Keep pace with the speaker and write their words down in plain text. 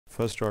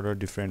first order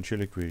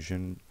differential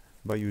equation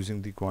by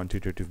using the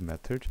quantitative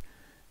method,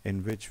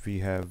 in which we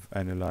have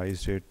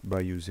analyzed it by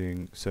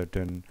using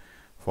certain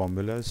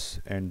formulas,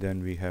 and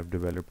then we have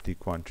developed the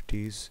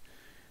quantities,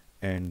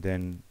 and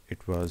then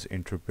it was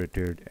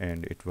interpreted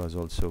and it was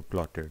also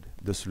plotted,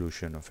 the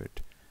solution of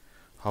it.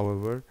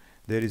 However,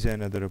 there is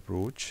another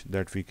approach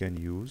that we can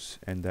use,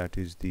 and that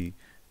is the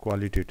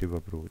qualitative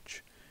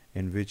approach,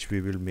 in which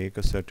we will make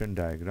a certain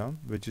diagram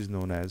which is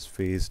known as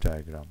phase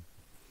diagram,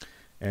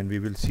 and we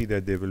will see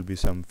that there will be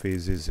some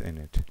phases in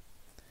it.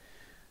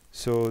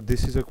 So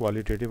this is a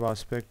qualitative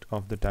aspect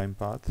of the time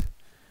path,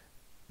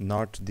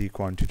 not the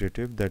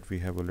quantitative that we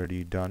have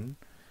already done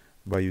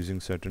by using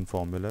certain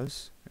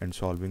formulas and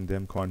solving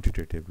them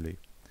quantitatively.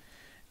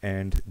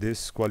 And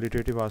this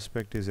qualitative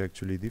aspect is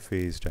actually the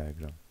phase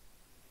diagram.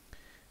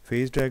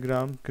 Phase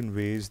diagram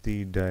conveys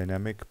the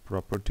dynamic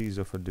properties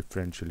of a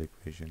differential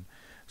equation.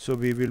 So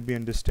we will be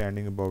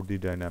understanding about the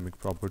dynamic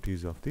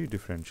properties of the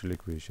differential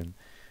equation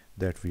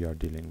that we are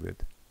dealing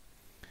with.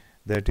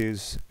 That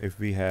is, if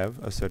we have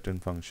a certain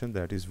function,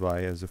 that is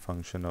y as a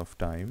function of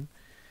time,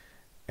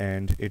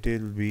 and it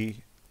will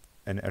be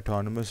an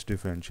autonomous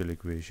differential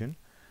equation,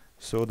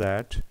 so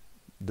that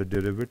the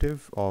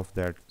derivative of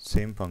that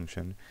same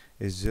function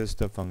is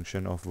just a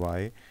function of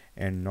y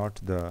and not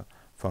the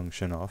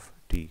function of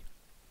t.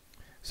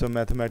 So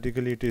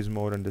mathematically it is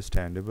more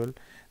understandable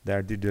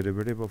that the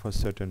derivative of a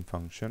certain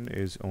function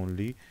is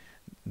only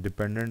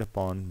dependent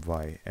upon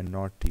y and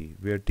not t,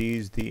 where t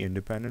is the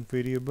independent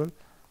variable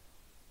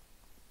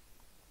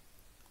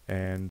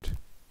and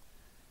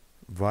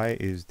y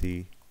is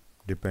the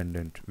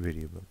dependent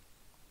variable.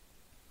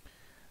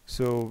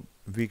 So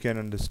we can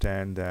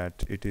understand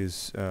that it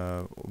is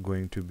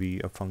going to be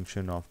a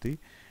function of the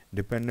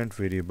dependent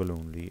variable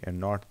only and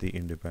not the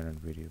independent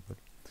variable.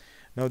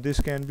 Now this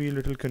can be a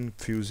little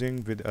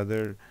confusing with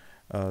other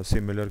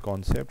similar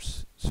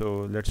concepts,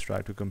 so let's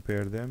try to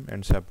compare them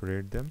and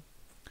separate them,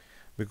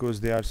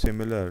 because they are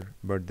similar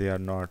but they are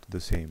not the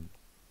same.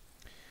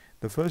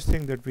 The first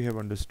thing that we have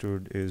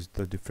understood is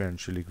the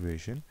differential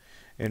equation,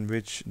 in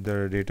which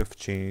the rate of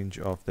change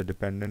of the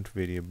dependent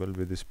variable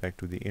with respect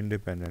to the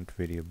independent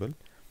variable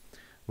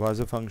was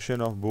a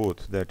function of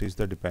both, that is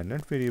the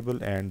dependent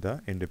variable and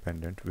the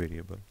independent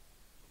variable.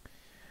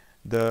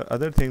 The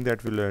other thing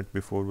that we learned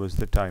before was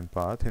the time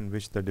path, in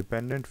which the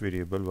dependent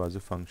variable was a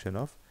function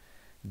of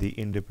the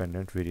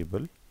independent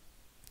variable,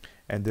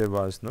 and there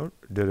was no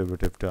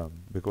derivative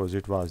term because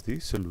it was the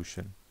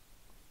solution,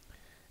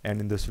 and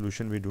in the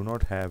solution we do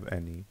not have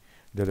any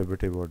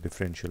derivative or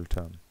differential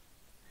term.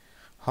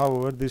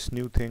 However, this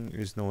new thing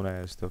is known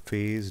as the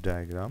phase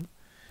diagram,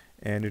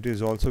 and it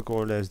is also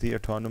called as the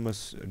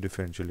autonomous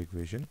differential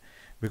equation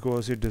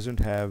because it doesn't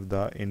have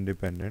the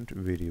independent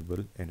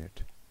variable in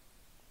it,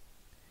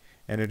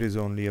 and it is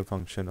only a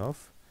function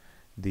of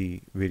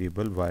the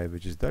variable y,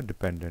 which is the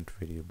dependent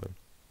variable.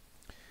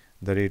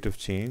 The rate of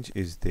change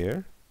is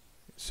there,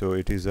 so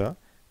it is a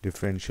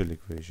differential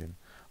equation.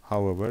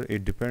 However,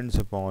 it depends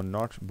upon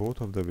not both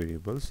of the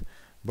variables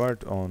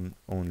but on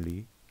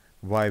only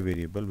y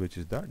variable, which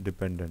is the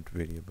dependent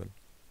variable.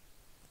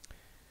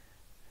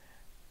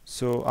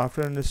 So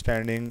after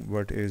understanding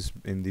what is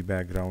in the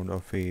background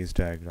of phase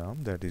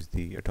diagram, that is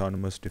the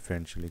autonomous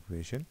differential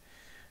equation,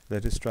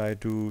 let us try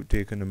to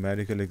take a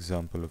numerical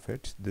example of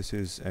it. This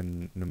is a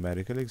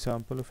numerical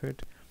example of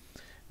it.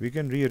 We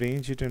can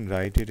rearrange it and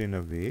write it in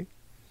a way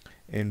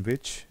in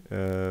which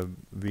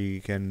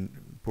we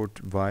can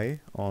put y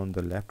on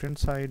the left hand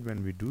side.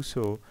 When we do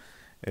so,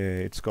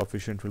 its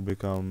coefficient will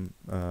become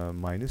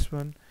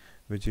 -1,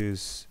 which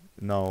is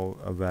now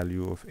a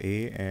value of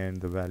a,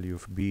 and the value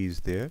of b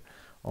is there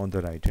on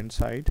the right hand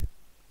side,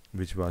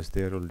 which was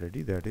there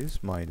already, that is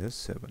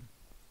 -7.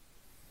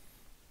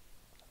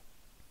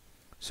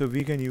 So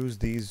we can use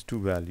these two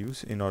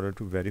values in order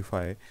to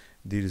verify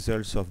the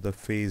results of the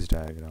phase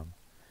diagram.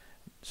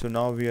 So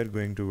now we are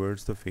going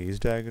towards the phase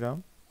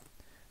diagram.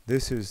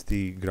 This is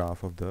the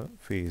graph of the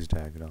phase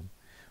diagram.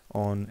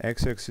 On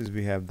x-axis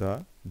we have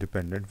the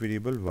dependent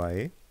variable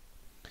y,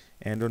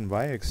 and on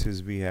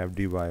y-axis we have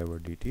dy over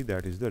dt,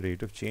 that is the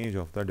rate of change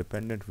of the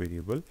dependent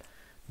variable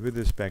with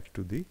respect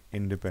to the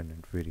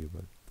independent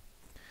variable.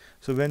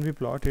 So when we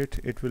plot it,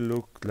 it will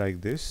look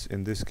like this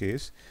in this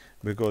case,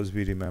 because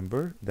we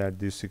remember that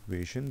this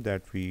equation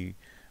that we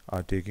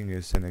are taking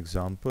as an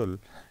example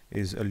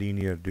is a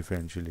linear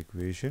differential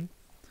equation.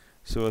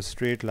 So a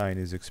straight line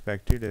is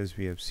expected, as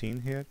we have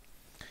seen here.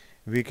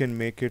 We can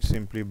make it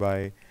simply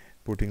by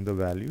putting the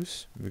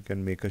values. We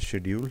can make a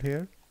schedule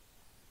here,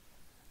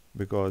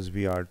 because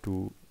we are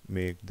to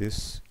make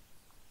this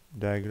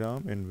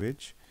diagram in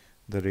which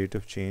the rate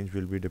of change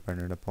will be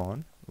dependent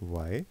upon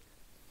y.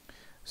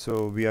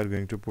 So we are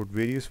going to put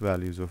various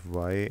values of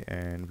y,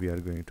 and we are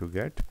going to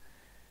get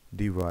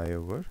dy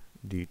over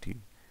dt.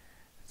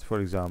 For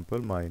example,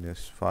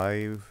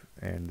 -5,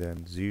 and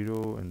then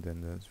 0, and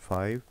then there's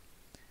 5.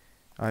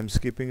 I'm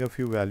skipping a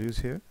few values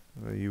here.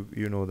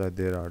 You know that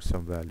there are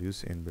some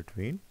values in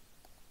between,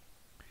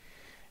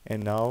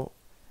 and now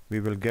we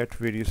will get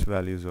various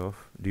values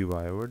of dy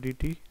over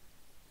dt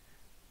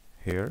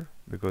here,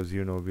 because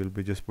we'll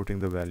be just putting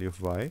the value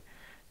of y,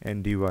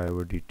 and dy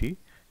over dt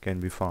can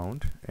be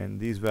found, and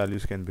these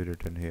values can be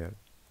written here.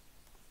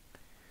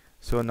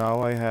 So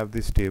now I have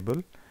this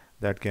table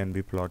that can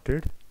be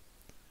plotted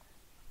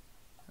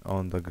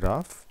on the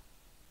graph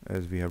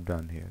as we have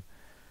done here.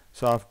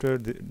 So after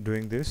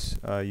doing this,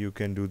 you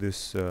can do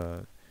this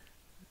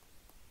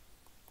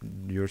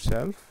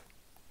yourself,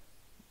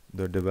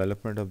 the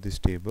development of this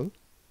table,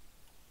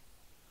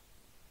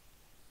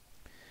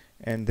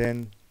 and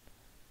then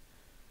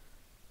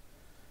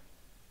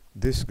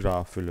this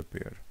graph will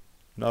appear.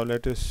 Now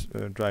let us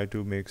try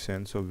to make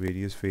sense of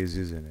various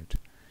phases in it.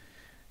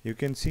 You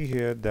can see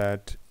here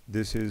that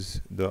this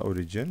is the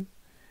origin,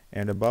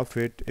 and above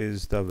it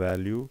is the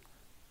value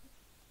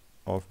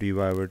of dy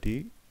over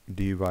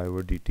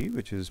dt,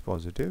 which is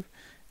positive,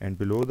 and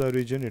below the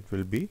origin it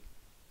will be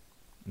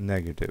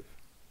negative.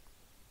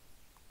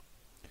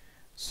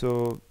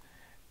 So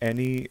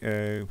any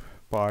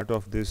part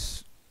of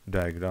this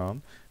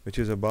diagram which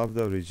is above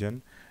the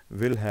origin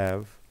will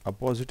have a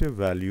positive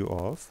value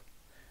of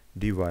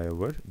dy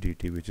over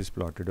dt, which is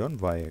plotted on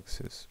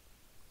y-axis.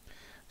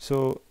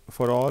 So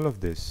for all of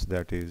this,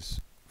 that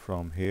is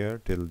from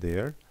here till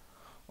there,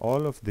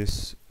 all of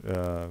this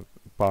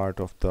part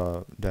of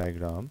the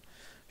diagram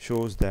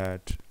shows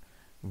that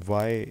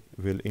y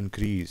will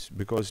increase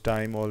because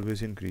time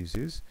always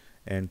increases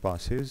and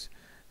passes.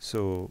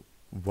 So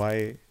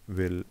y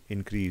will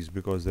increase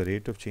because the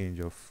rate of change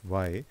of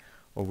y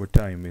over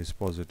time is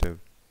positive.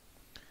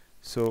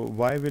 So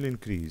y will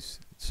increase.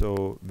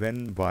 So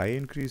when y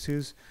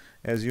increases,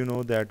 as you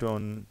know that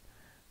on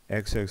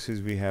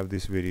x-axis we have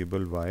this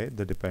variable y,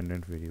 the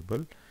dependent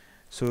variable.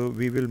 So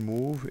we will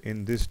move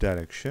in this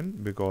direction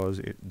because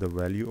the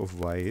value of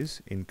y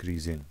is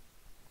increasing,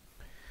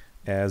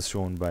 as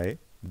shown by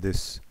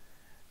this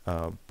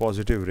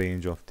positive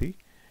range of the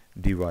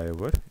dy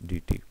over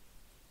dt.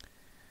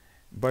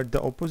 But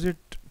the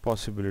opposite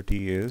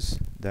possibility is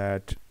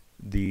that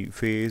the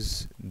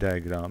phase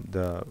diagram,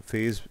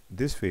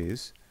 this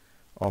phase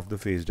of the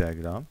phase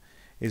diagram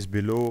is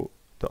below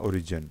the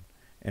origin,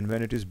 and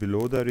when it is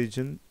below the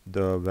origin,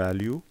 the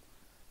value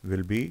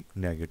will be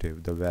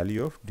negative, the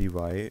value of dy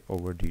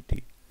over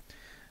dt.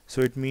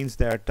 So it means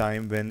that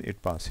time when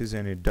it passes,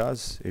 and it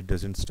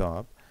doesn't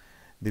stop,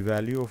 the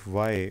value of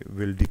y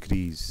will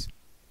decrease,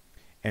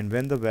 and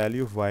when the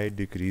value of y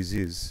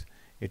decreases,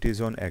 it is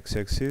on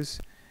x-axis,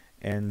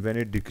 and when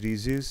it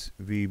decreases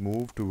we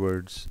move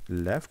towards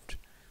left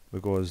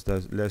because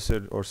the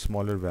lesser or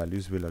smaller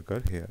values will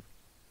occur here.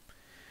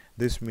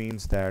 This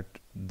means that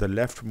the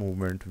left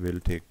movement will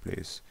take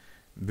place,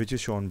 which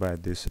is shown by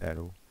this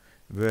arrow,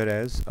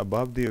 whereas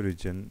above the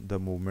origin the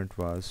movement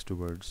was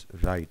towards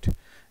right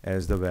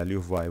as the value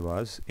of y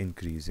was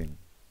increasing.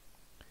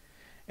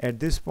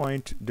 At this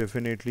point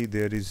definitely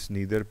there is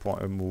neither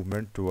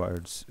movement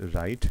towards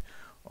right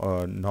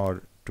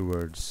nor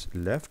towards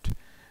left,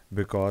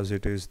 because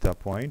it is the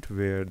point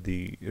where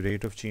the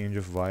rate of change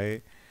of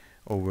y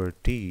over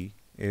t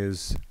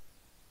is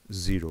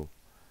 0.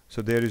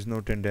 So there is no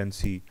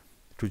tendency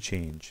to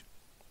change.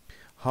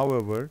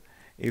 However,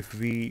 if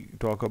we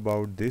talk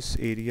about this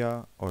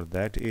area or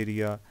that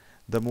area,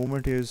 the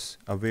movement is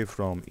away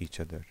from each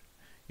other.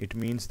 It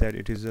means that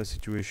it is a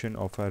situation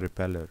of a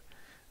repeller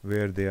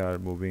where they are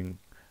moving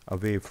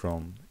away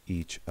from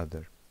each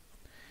other.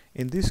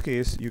 In this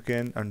case, you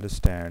can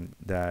understand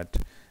that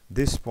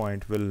this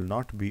point will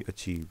not be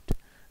achieved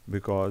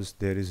because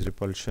there is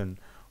repulsion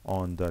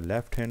on the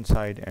left hand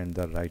side and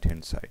the right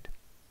hand side.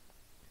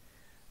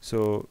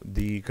 So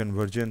the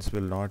convergence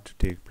will not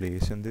take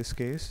place in this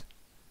case.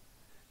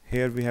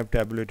 Here we have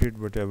tabulated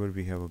whatever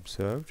we have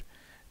observed.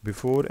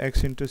 Before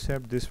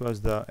x-intercept, this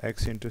was the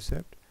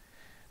x-intercept.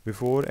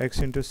 Before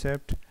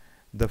x-intercept,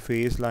 the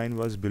phase line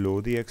was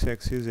below the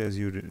x-axis, as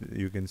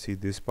you can see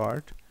this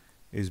part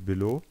is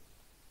below,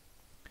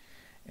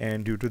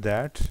 and due to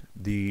that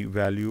the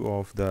value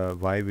of the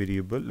y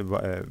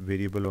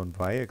variable on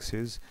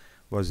y-axis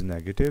was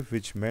negative,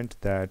 which meant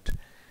that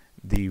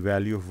the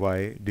value of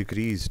y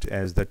decreased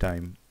as the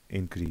time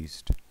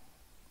increased.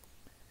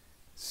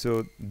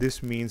 So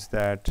this means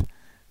that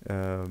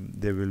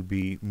there will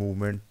be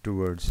movement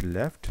towards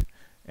left,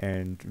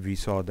 and we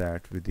saw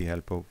that with the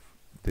help of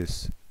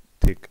this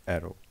thick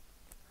arrow.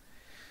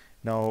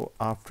 Now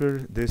after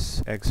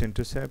this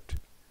x-intercept,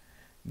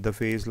 the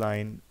phase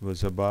line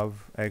was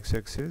above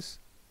x-axis,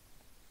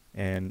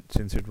 and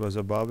since it was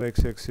above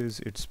x-axis,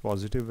 its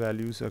positive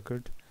values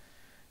occurred,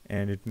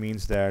 and it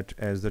means that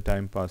as the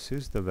time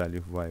passes the value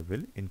of y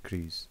will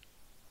increase.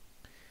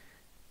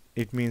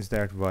 It means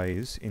that y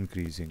is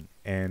increasing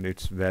and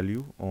its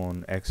value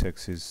on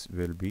x-axis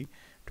will be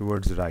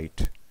towards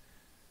right.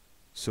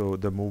 So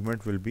the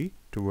movement will be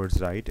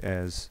towards right,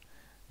 as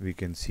we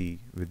can see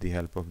with the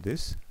help of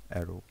this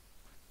arrow,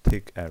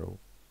 thick arrow.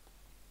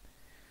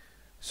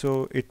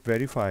 So it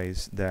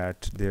verifies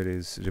that there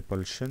is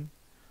repulsion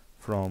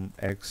from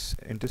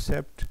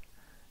x-intercept,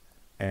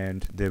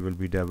 and there will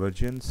be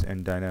divergence,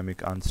 and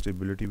dynamic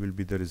instability will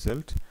be the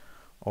result,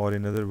 or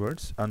in other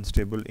words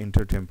unstable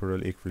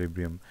intertemporal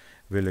equilibrium,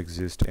 will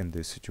exist in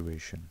this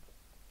situation.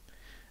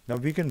 Now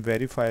we can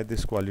verify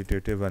this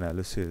qualitative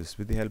analysis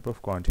with the help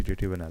of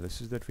quantitative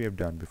analysis that we have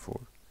done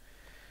before.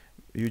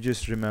 You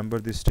just remember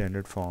the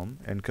standard form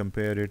and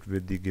compare it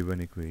with the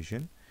given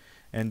equation,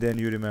 and then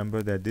you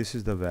remember that this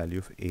is the value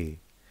of A,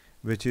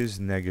 which is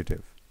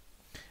negative,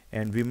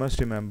 and we must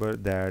remember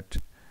that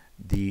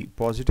the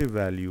positive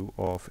value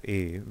of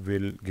A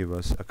will give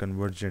us a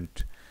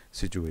convergent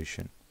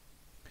situation.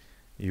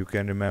 You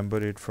can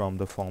remember it from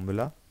the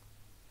formula,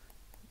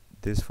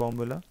 this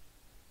formula,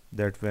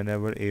 that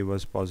whenever A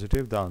was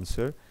positive, the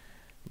answer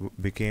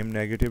became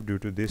negative due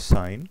to this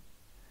sign,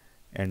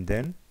 and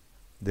then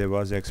there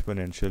was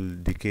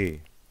exponential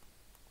decay,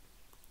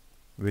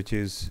 which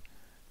is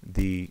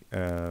the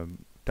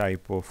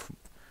type of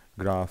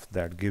graph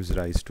that gives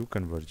rise to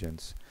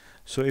convergence.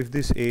 So if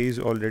this A is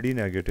already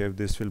negative,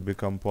 this will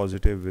become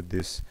positive with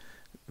this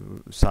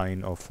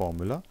sign of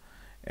formula,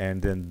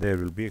 and then there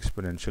will be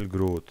exponential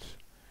growth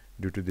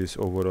due to this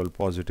overall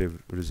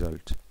positive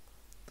result.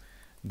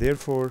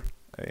 Therefore,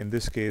 in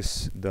this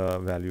case, the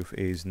value of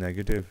A is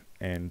negative,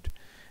 and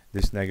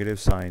this negative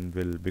sign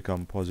will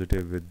become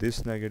positive with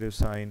this negative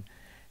sign,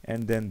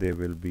 and then there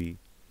will be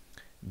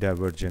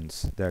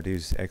divergence, that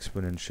is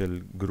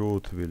exponential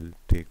growth will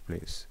take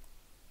place.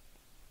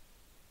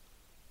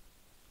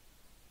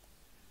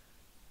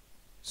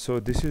 So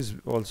this is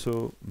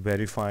also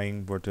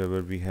verifying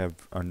whatever we have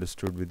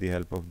understood with the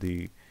help of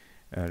the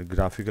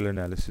graphical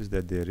analysis,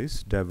 that there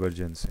is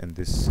divergence in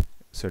this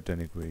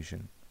certain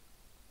equation.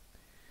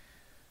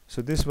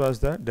 So this was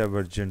the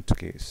divergent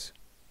case.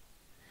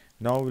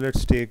 Now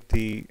let's take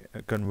the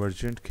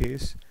convergent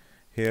case.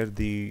 Here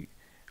the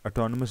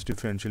autonomous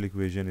differential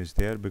equation is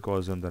there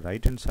because on the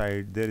right hand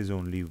side there is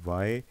only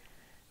y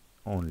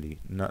only,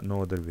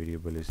 no other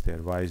variable is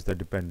there. Y is the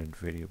dependent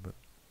variable.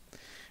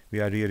 We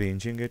are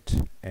rearranging it,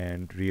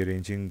 and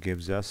rearranging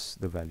gives us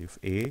the value of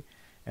A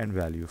and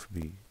value of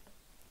B.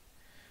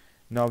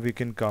 Now we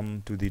can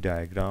come to the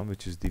diagram,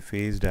 which is the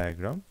phase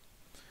diagram.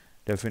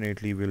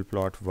 Definitely we'll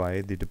plot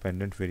y, the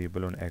dependent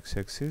variable, on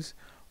x-axis,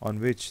 on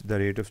which the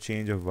rate of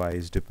change of y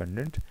is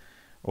dependent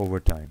over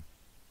time.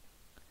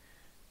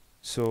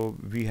 So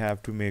we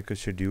have to make a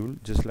schedule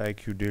just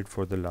like you did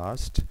for the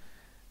last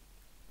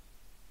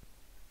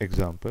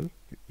example.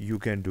 You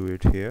can do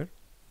it here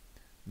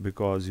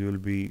because you will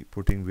be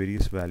putting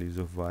various values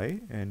of y,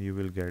 and you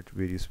will get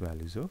various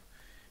values of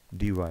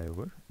dy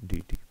over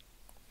dt.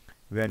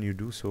 When you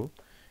do so,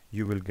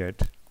 you will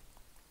get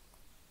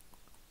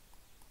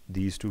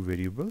these two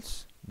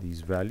variables,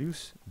 these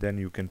values, then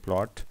you can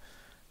plot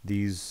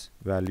these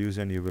values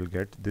and you will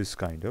get this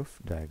kind of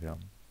diagram.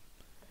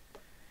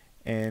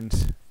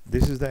 And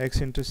this is the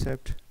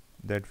x-intercept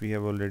that we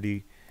have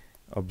already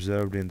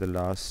observed in the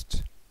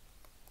last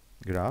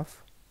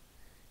graph.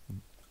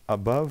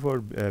 Above or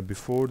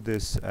before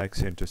this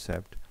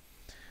x-intercept,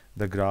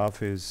 the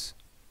graph is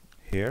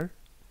here,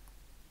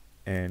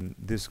 and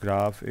this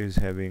graph is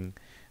having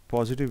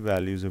positive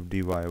values of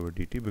dy over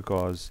dt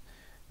because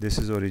this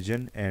is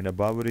origin, and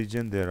above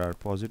origin there are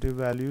positive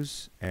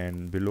values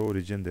and below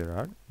origin there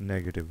are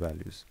negative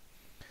values.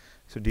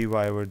 So dy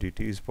over dt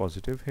is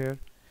positive here,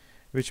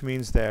 which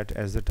means that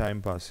as the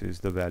time passes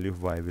the value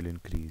of y will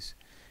increase,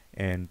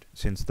 and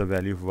since the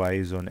value of y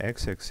is on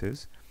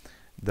x-axis,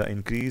 the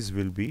increase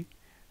will be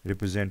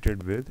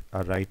represented with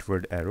a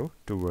rightward arrow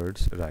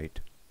towards right.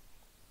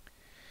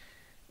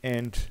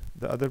 And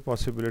the other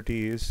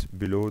possibility is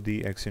below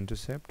the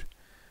x-intercept,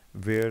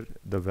 where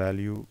the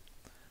value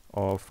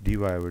of dy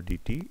over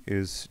dt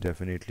is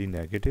definitely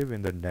negative,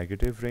 in the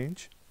negative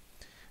range,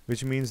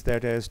 which means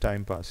that as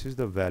time passes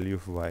the value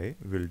of y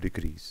will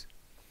decrease,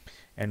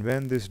 and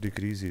when this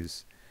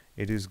decreases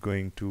it is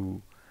going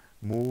to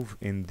move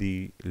in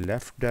the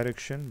left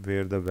direction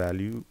where the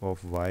value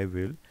of y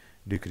will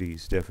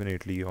decrease.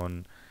 Definitely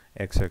on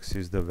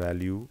x-axis the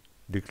value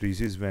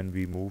decreases when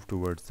we move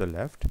towards the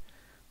left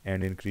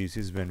and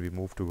increases when we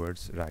move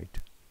towards right.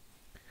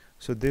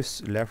 So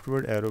this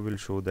leftward arrow will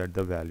show that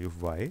the value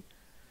of y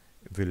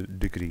will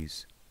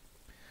decrease.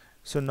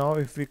 So now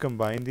if we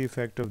combine the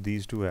effect of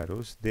these two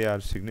arrows, they are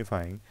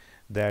signifying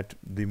that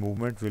the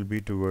movement will be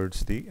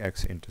towards the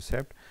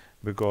x-intercept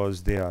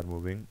because they are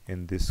moving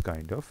in this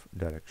kind of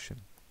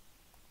direction.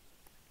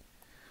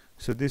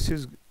 So this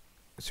is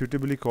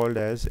suitably called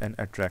as an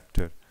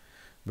attractor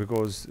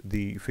because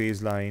the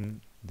phase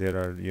line, there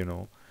are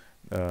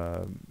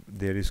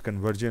there is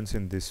convergence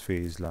in this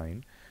phase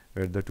line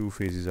where the two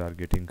phases are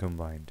getting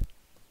combined.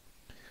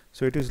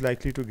 So it is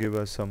likely to give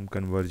us some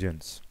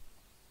convergence.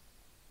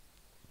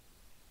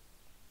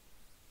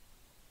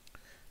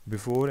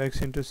 Before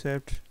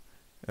x-intercept,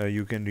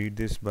 you can read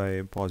this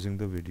by pausing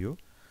the video,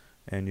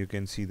 and you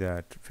can see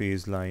that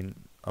phase line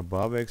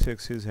above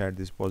x-axis had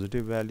this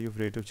positive value of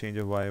rate of change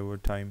of y over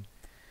time,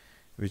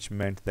 which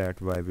meant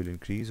that y will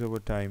increase over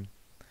time.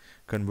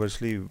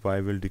 Conversely, y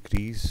will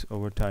decrease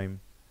over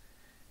time,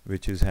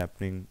 which is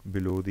happening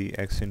below the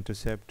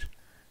x-intercept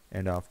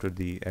and after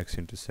the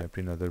x-intercept,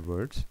 in other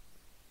words.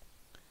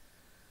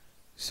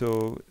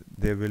 So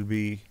there will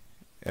be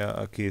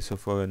a case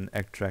of an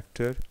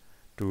attractor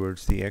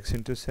towards the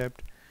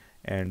x-intercept,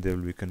 and there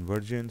will be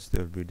convergence,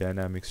 there will be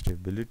dynamic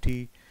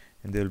stability,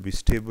 and there will be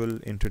stable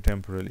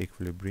intertemporal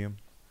equilibrium,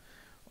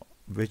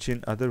 which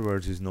in other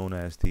words is known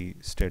as the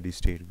steady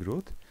state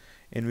growth,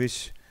 in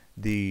which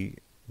the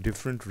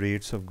different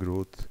rates of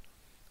growth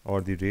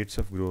or the rates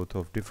of growth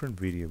of different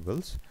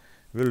variables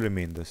will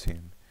remain the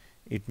same.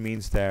 It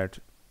means that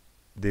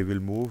they will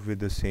move with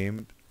the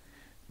same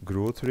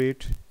growth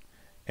rate,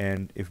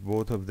 and if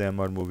both of them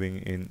are moving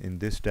in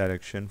this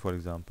direction, for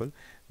example,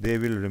 they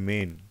will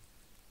remain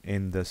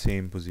in the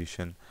same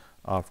position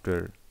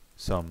after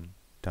some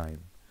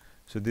time.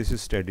 So this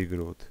is steady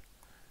growth,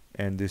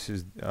 and this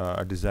is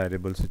a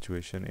desirable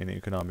situation in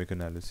economic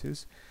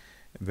analysis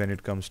when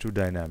it comes to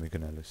dynamic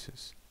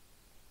analysis,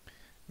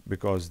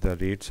 because the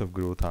rates of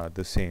growth are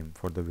the same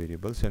for the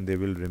variables and they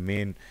will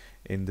remain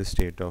in the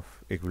state of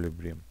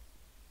equilibrium.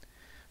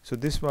 So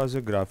this was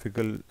a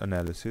graphical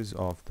analysis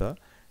of the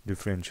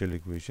differential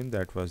equation,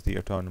 that was the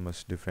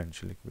autonomous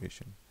differential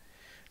equation.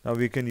 Now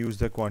we can use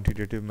the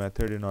quantitative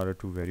method in order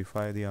to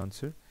verify the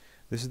answer.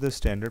 This is the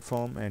standard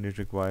form, and it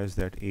requires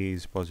that A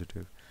is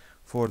positive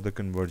for the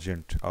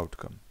convergent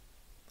outcome.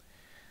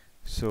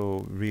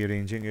 So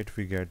rearranging it,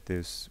 we get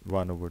this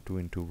 1/2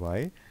 into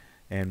y,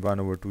 and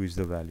 1/2 is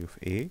the value of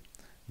A.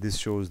 This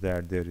shows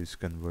that there is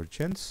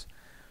convergence,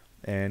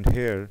 and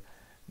here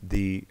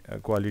the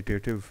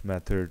qualitative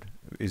method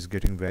is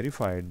getting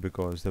verified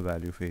because the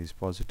value of A is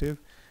positive,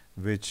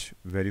 which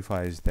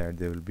verifies that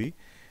there will be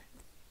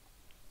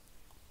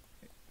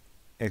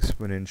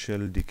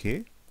exponential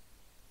decay,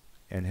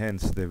 and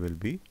hence there will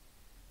be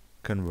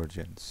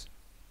convergence.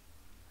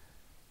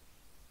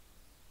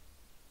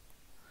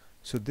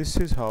 So this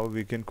is how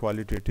we can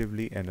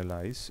qualitatively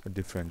analyze a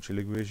differential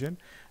equation,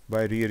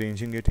 by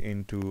rearranging it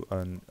into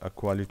a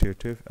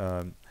qualitative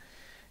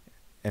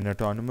an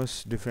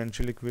autonomous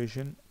differential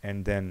equation,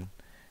 and then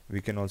we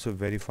can also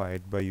verify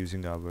it by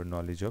using our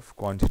knowledge of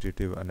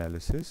quantitative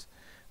analysis,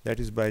 that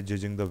is by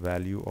judging the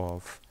value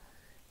of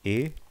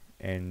A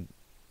and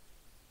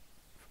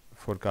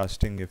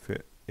forecasting if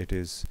it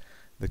is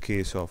the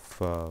case of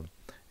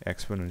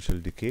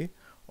exponential decay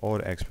or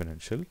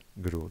exponential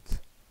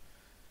growth.